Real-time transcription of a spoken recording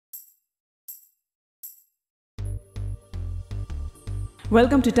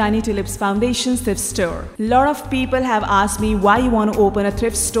Welcome to Tiny Tulips Foundation's Thrift Store. A lot of people have asked me why you want to open a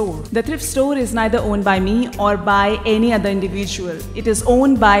thrift store. The thrift store is neither owned by me or by any other individual. It is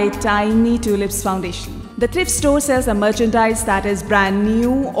owned by Tiny Tulips Foundation. The thrift store sells a merchandise that is brand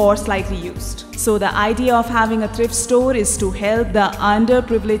new or slightly used. So the idea of having a thrift store is to help the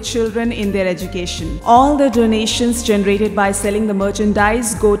underprivileged children in their education. All the donations generated by selling the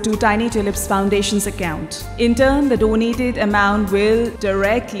merchandise go to Tiny Tulips Foundation's account. In turn, the donated amount will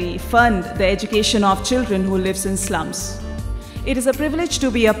directly fund the education of children who live in slums. It is a privilege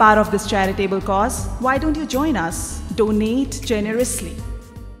to be a part of this charitable cause. Why don't you join us? Donate generously.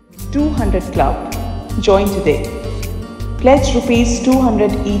 200 Club. Join today. Pledge rupees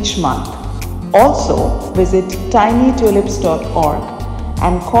 200 each month. Also visit tinytulips.org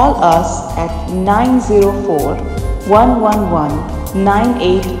and call us at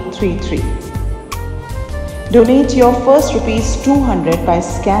 904-111-9833. Donate your first rupees 200 by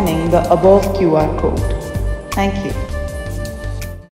scanning the above QR code. Thank you.